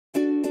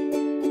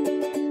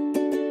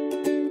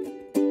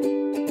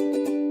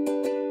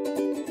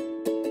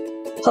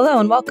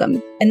Hello and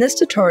welcome. In this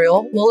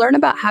tutorial, we'll learn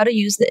about how to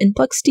use the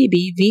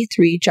InfluxDB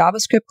v3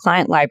 JavaScript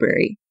client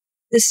library.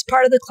 This is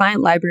part of the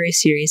client library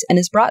series and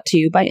is brought to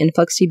you by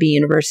InfluxDB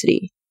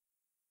University.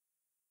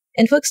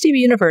 InfluxDB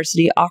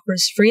University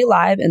offers free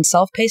live and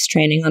self-paced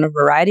training on a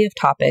variety of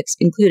topics,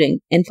 including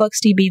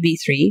InfluxDB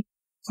v3,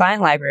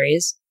 client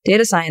libraries,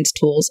 data science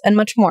tools, and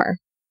much more.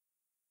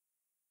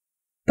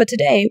 But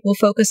today, we'll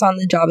focus on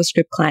the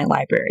JavaScript client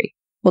library.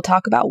 We'll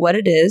talk about what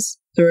it is,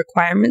 the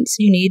requirements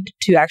you need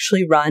to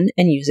actually run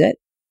and use it,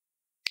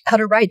 how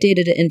to write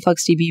data to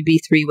InfluxDB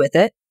v3 with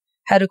it,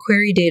 how to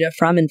query data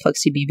from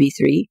InfluxDB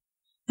v3,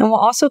 and we'll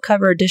also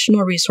cover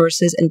additional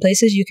resources and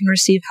places you can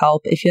receive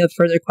help if you have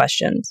further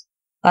questions.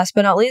 Last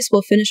but not least,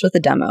 we'll finish with a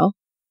demo.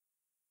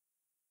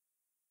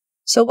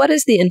 So what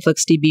is the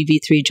InfluxDB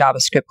v3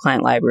 JavaScript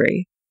client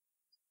library?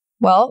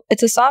 Well,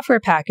 it's a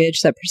software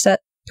package that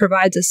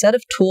provides a set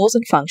of tools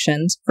and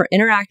functions for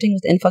interacting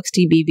with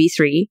InfluxDB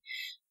v3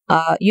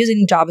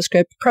 using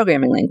JavaScript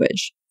programming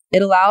language.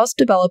 It allows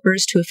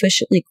developers to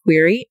efficiently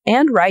query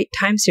and write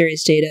time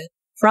series data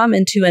from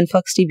and to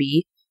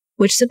InfluxDB,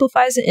 which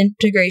simplifies the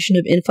integration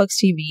of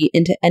InfluxDB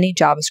into any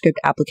JavaScript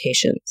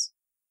applications.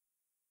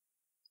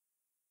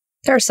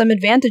 There are some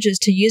advantages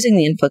to using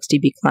the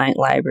InfluxDB client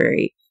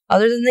library.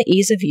 Other than the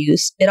ease of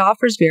use, it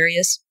offers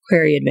various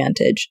query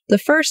advantage. The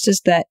first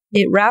is that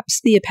it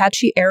wraps the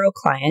Apache Arrow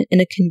client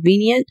in a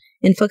convenient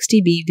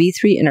InfluxDB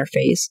v3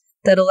 interface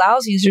that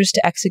allows users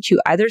to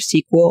execute either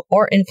SQL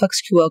or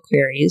InfluxQL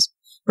queries,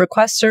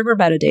 request server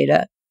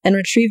metadata, and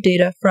retrieve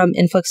data from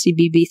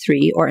InfluxDB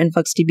v3 or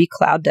InfluxDB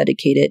Cloud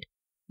Dedicated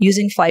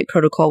using Flight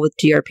Protocol with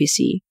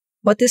gRPC.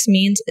 What this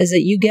means is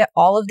that you get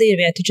all of the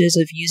advantages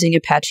of using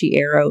Apache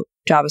Arrow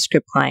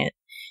JavaScript client.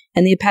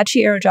 And the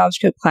Apache Arrow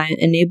JavaScript client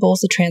enables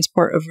the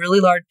transport of really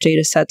large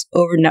data sets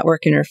over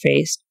network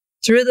interface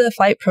through the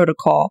Flight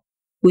Protocol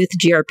with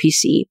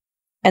gRPC.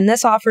 And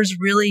this offers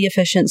really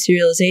efficient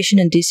serialization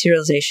and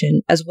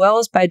deserialization, as well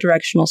as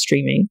bidirectional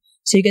streaming.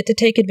 So you get to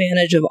take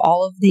advantage of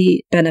all of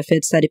the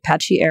benefits that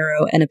Apache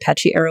Arrow and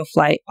Apache Arrow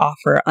Flight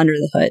offer under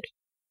the hood.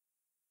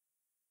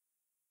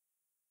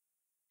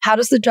 How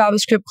does the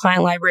JavaScript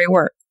client library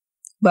work?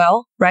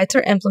 Well, writes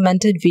are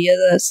implemented via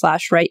the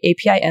 /write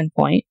API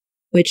endpoint,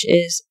 which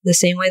is the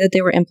same way that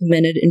they were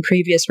implemented in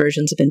previous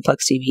versions of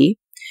InfluxDB,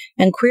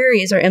 and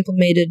queries are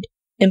implemented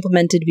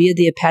via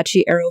the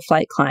Apache Arrow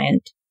Flight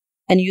client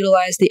and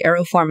utilize the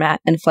Arrow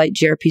format and Flight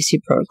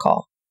gRPC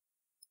protocol.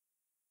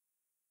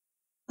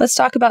 Let's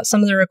talk about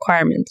some of the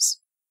requirements.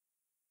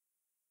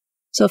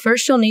 So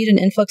first you'll need an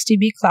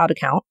InfluxDB Cloud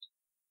account.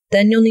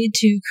 Then you'll need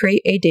to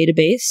create a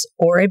database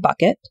or a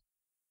bucket.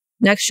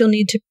 Next you'll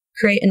need to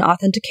create an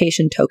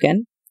authentication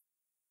token.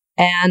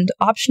 And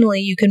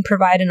optionally, you can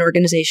provide an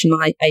organizational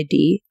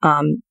ID.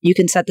 You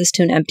can set this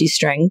to an empty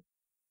string.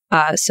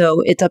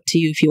 So it's up to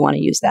you if you want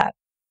to use that.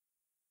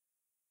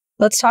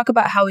 Let's talk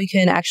about how we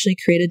can actually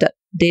create a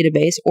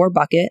database or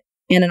bucket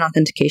and an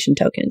authentication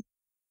token.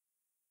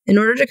 In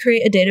order to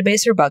create a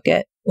database or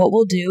bucket, what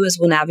we'll do is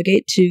we'll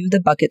navigate to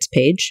the buckets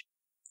page.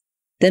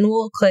 Then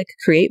we'll click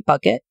Create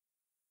Bucket.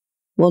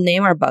 We'll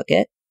name our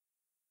bucket,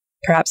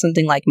 perhaps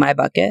something like My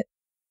Bucket.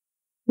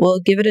 We'll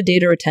give it a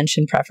data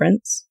retention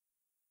preference.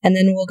 And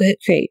then we'll hit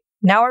Create.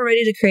 Now we're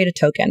ready to create a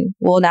token.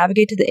 We'll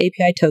navigate to the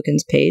API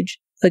Tokens page,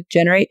 click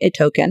Generate a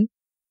Token.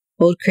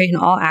 We'll create an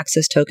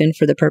all-access token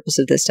for the purpose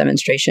of this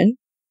demonstration.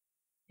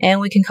 And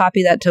we can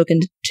copy that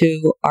token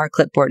to our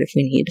clipboard if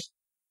we need.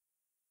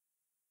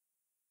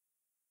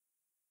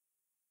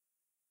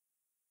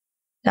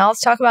 Now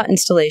let's talk about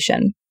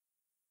installation.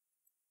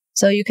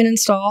 So you can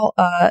install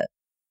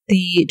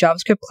the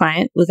JavaScript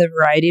client with a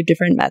variety of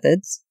different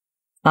methods.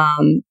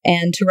 And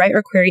to write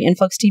or query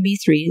InfluxDB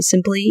 3,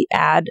 simply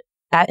add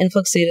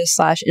 @influxdata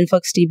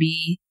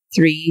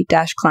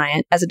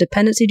 /influxdb3-client as a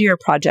dependency to your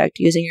project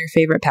using your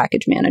favorite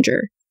package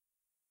manager.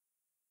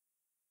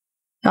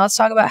 Now let's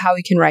talk about how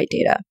we can write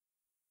data.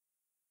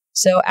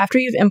 So after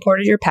you've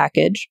imported your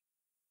package,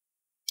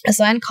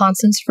 assign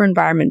constants for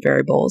environment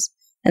variables,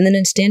 and then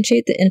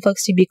instantiate the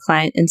InfluxDB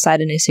client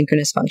inside an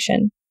asynchronous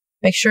function.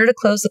 Make sure to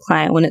close the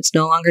client when it's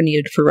no longer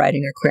needed for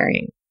writing or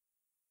querying.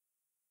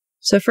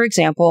 So for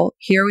example,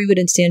 here we would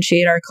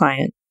instantiate our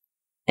client,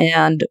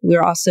 and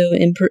we're also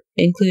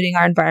including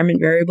our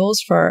environment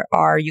variables for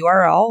our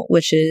URL,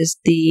 which is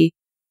the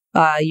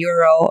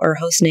URL or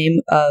host name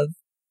of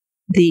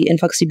the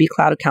InfluxDB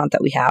Cloud account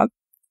that we have,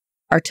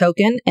 our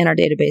token, and our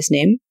database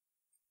name.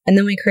 And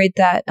then we create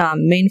that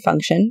main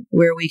function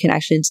where we can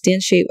actually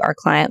instantiate our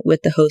client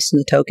with the host and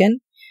the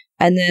token.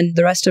 And then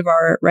the rest of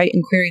our write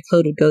and query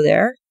code would go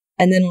there.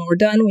 And then when we're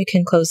done, we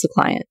can close the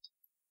client.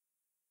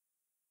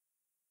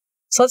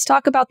 So let's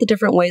talk about the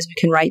different ways we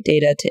can write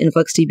data to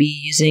InfluxDB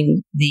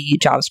using the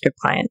JavaScript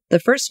client. The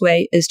first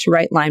way is to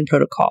write line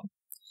protocol.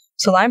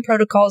 So line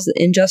protocol is the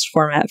ingest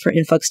format for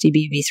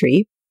InfluxDB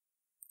v3.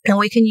 And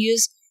we can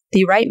use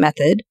the write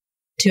method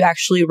to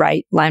actually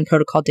write line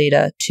protocol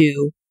data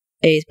to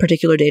a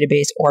particular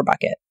database or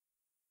bucket.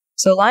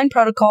 So line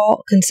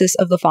protocol consists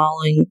of the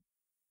following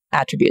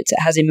attributes. It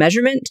has a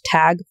measurement,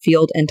 tag,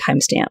 field, and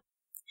timestamp.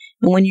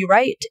 And when you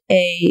write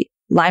a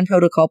line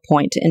protocol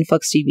point to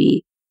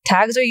InfluxDB,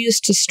 tags are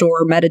used to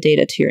store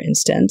metadata to your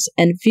instance,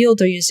 and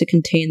fields are used to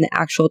contain the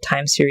actual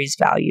time series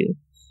value.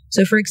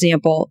 So for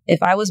example,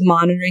 if I was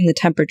monitoring the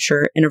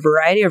temperature in a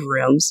variety of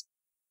rooms,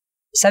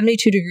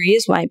 72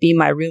 degrees might be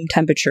my room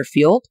temperature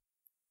field,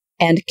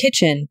 and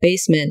kitchen,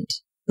 basement,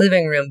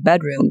 living room,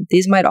 bedroom,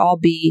 these might all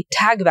be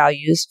tag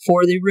values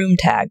for the room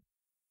tag.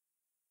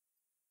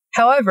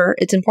 However,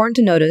 it's important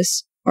to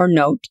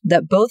note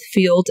that both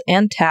fields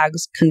and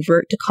tags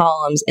convert to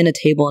columns in a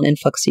table in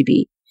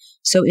InfluxDB.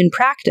 So in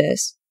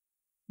practice,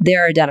 they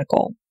are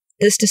identical.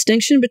 This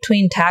distinction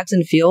between tags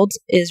and fields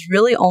is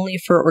really only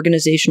for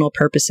organizational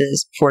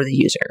purposes for the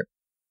user.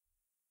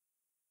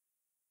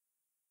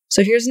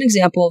 So here's an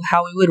example of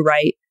how we would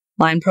write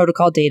line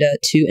protocol data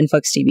to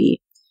InfluxDB.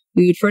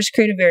 We would first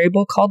create a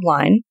variable called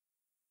line,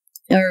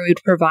 where we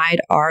would provide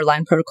our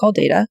line protocol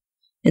data.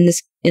 In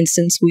this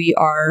instance, we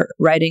are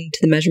writing to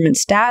the measurement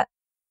stat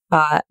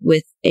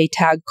with a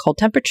tag called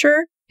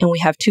temperature, and we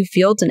have two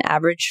fields, an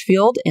average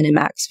field and a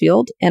max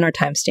field, and our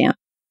timestamp.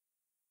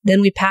 Then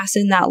we pass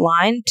in that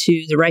line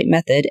to the write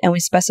method, and we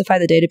specify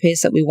the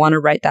database that we want to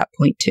write that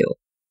point to.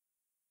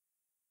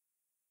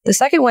 The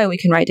second way we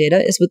can write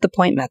data is with the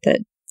point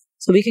method.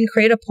 So we can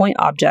create a point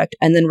object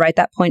and then write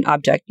that point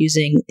object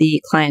using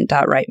the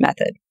client.write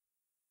method.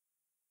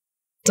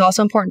 It's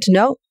also important to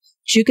note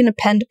that you can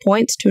append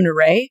points to an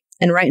array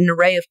and write an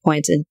array of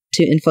points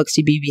into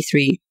InfluxDB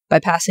v3 by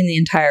passing the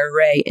entire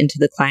array into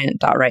the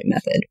client.write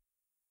method.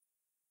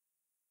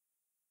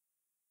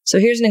 So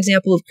here's an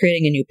example of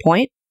creating a new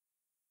point.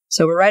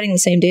 So we're writing the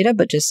same data,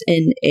 but just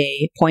in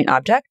a point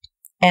object,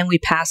 and we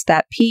pass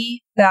that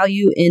p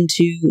value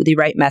into the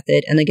write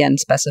method and again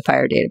specify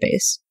our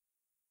database.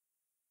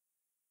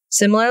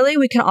 Similarly,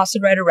 we can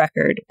also write a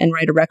record and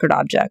write a record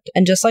object.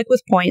 And just like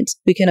with points,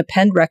 we can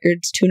append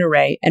records to an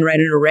array and write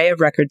an array of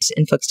records to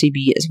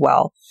InfluxDB as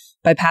well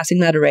by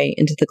passing that array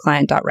into the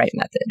client.write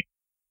method.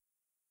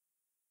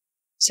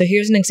 So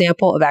here's an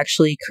example of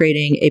actually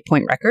creating a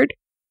point record.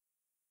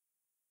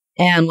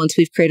 And once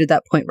we've created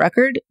that point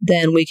record,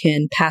 then we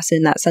can pass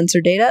in that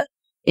sensor data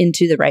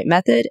into the write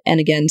method and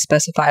again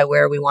specify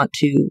where we want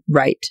to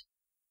write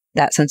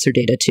that sensor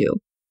data to.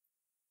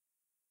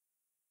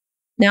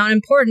 Now, an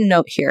important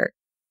note here.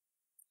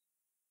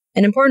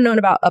 An important note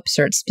about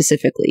upsert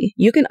specifically.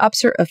 You can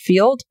upsert a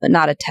field, but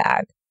not a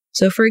tag.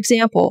 So for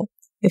example,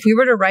 if we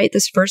were to write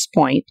this first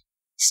point,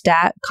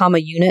 stat,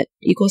 unit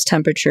equals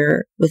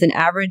temperature, with an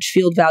average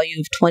field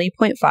value of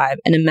 20.5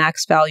 and a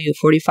max value of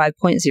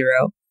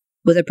 45.0,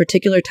 with a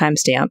particular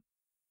timestamp,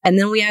 and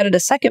then we added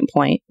a second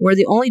point where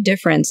the only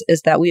difference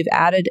is that we've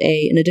added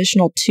an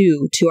additional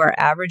 2 to our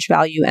average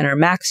value and our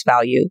max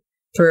value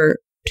for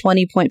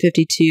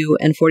 20.52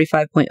 and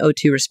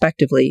 45.02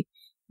 respectively,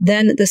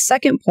 then the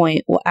second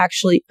point will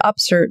actually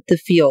upsert the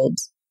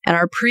fields, and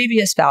our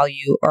previous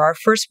value, or our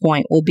first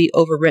point, will be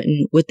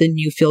overwritten with the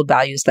new field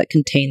values that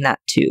contain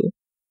that 2.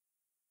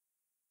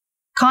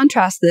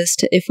 Contrast this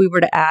to if we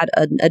were to add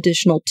an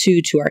additional 2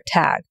 to our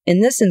tag.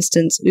 In this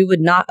instance, we would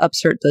not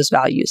upsert those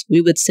values.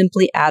 We would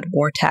simply add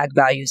more tag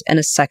values and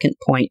a second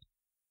point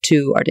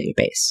to our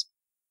database.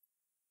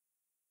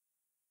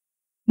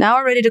 Now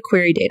we're ready to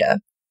query data.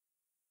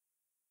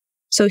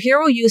 So here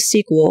we'll use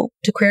SQL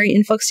to query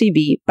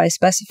InfluxDB by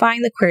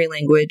specifying the query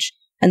language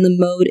and the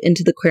mode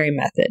into the query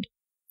method.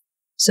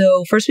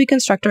 So first we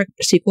construct our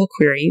SQL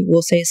query.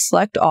 We'll say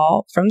select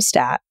all from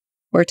stat,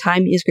 where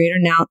time is greater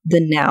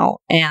than now,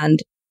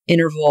 and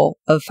interval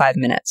of 5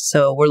 minutes.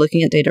 So we're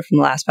looking at data from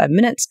the last 5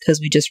 minutes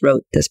because we just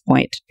wrote this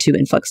point to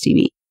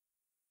InfluxDB.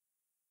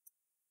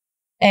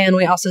 And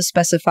we also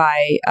specify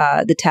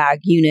the tag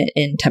unit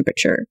in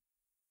temperature.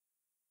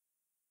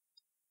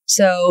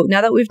 So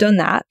now that we've done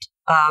that,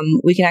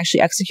 we can actually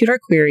execute our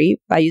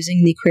query by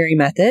using the query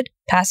method,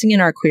 passing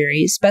in our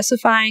query,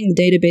 specifying the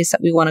database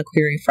that we want to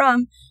query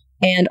from,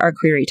 and our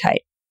query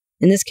type.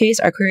 In this case,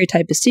 our query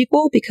type is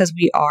SQL because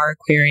we are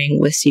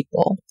querying with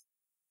SQL.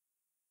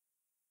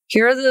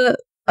 Here are the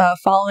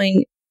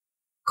following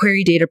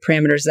query data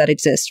parameters that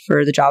exist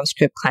for the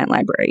JavaScript client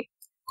library.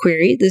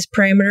 Query, this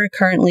parameter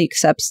currently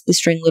accepts the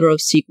string literal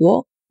of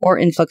SQL or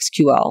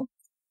InfluxQL,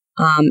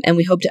 and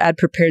we hope to add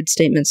prepared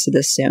statements to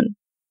this soon.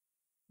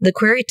 The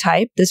query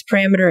type, this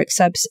parameter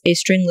accepts a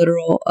string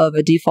literal of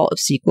a default of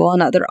SQL,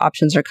 and other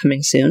options are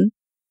coming soon.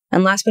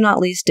 And last but not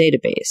least,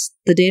 database,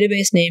 the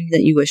database name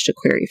that you wish to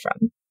query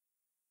from.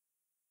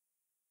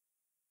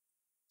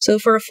 So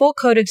for a full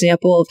code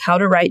example of how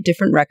to write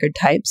different record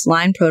types,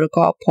 line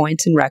protocol,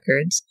 points, and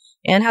records,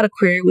 and how to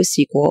query with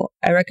SQL,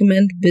 I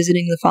recommend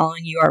visiting the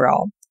following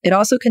URL. It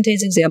also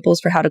contains examples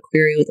for how to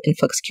query with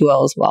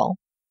InfluxQL as well.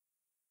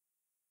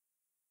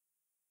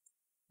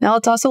 Now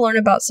let's also learn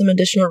about some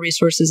additional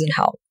resources and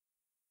help.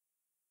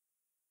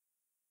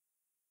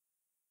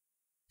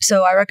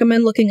 So I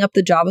recommend looking up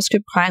the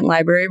JavaScript client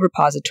library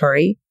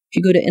repository. If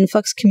you go to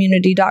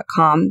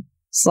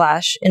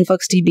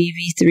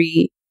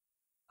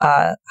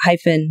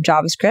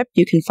influxcommunity.com/influxdbv3-JavaScript,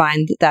 you can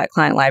find that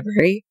client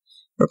library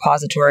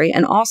repository,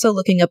 and also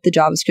looking up the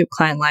JavaScript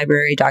client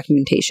library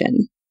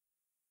documentation.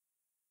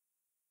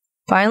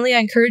 Finally, I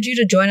encourage you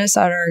to join us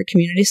at our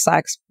community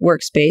Slack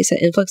workspace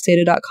at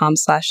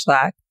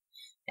influxdata.com/Slack.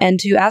 And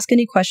to ask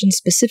any questions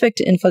specific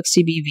to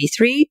InfluxDB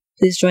v3,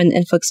 please join the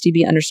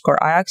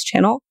InfluxDB_IOX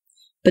channel.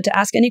 But to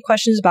ask any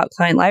questions about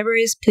client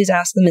libraries, please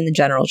ask them in the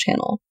general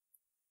channel.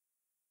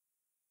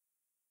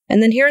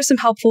 And then here are some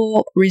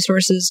helpful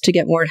resources to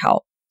get more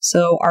help.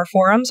 So our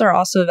forums are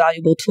also a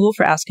valuable tool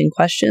for asking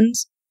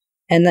questions,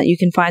 and that you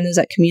can find those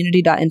at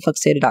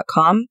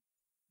community.influxdata.com.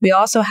 We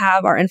also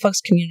have our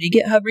Influx community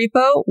GitHub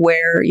repo,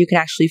 where you can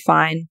actually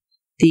find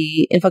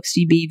the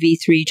InfluxDB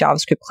v3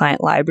 JavaScript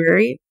client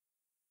library,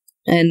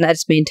 and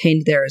that's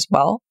maintained there as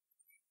well.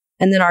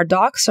 And then our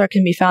docs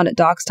can be found at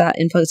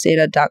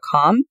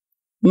docs.influxdata.com.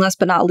 And last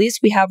but not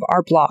least, we have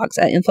our blogs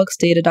at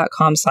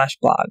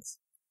influxdata.com/blogs.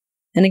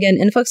 And again,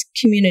 Influx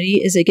Community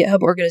is a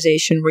GitHub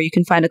organization where you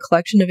can find a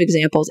collection of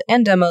examples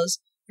and demos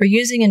for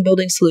using and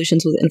building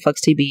solutions with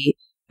InfluxDB,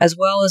 as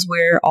well as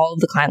where all of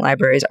the client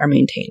libraries are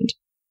maintained.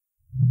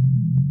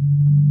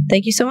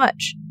 Thank you so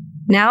much.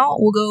 Now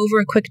we'll go over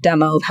a quick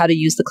demo of how to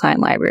use the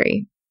client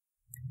library.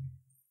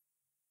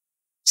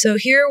 So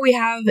here we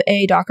have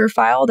a Docker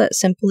file that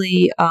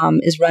simply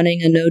is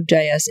running a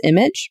Node.js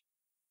image.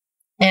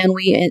 And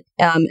we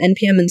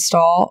npm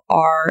install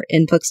our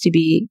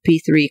InfluxDB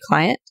v3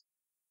 client.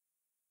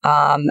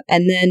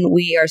 And then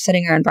we are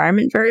setting our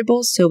environment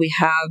variables. So we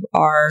have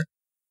our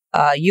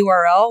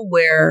URL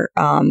where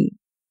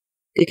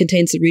it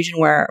contains the region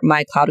where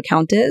my cloud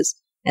account is.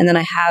 And then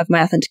I have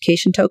my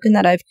authentication token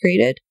that I've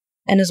created.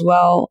 And as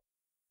well,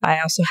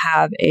 I also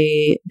have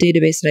a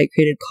database that I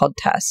created called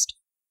test.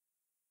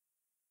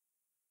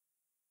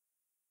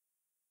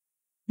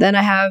 Then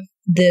I have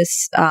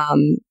this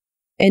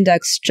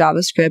index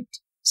JavaScript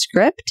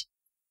script.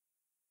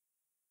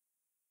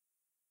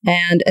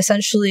 And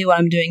essentially what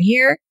I'm doing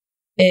here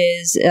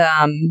is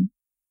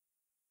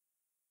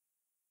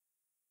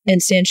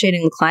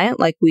instantiating the client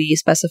like we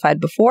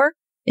specified before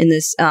in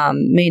this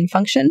main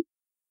function.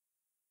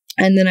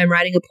 And then I'm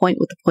writing a point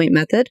with the point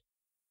method,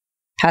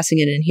 passing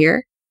it in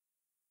here.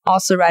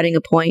 Also writing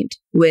a point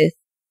with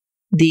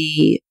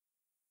the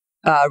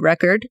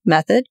record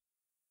method.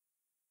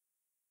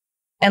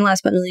 And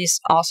last but not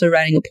least, also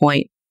writing a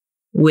point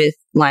with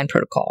line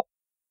protocol.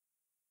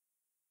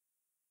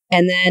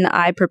 And then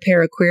I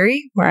prepare a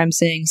query where I'm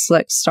saying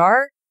select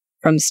star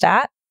from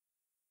stat,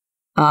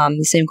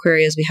 the same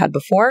query as we had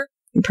before,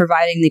 and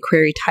providing the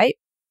query type.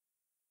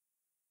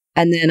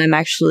 And then I'm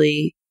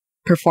actually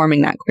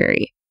performing that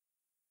query.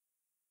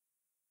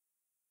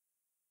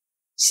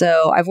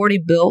 So I've already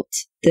built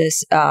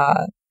this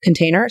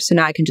container, so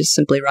now I can just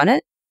simply run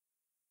it.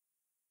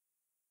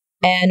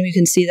 And we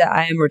can see that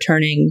I am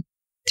returning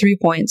 3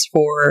 points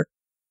for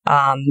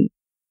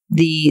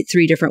the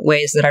 3 different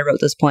ways that I wrote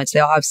those points. They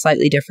all have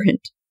slightly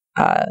different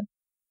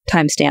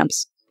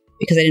timestamps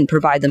because I didn't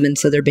provide them, and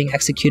so they're being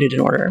executed in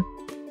order.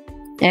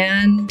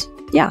 And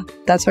yeah,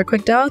 that's our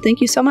quick demo.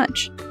 Thank you so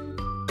much.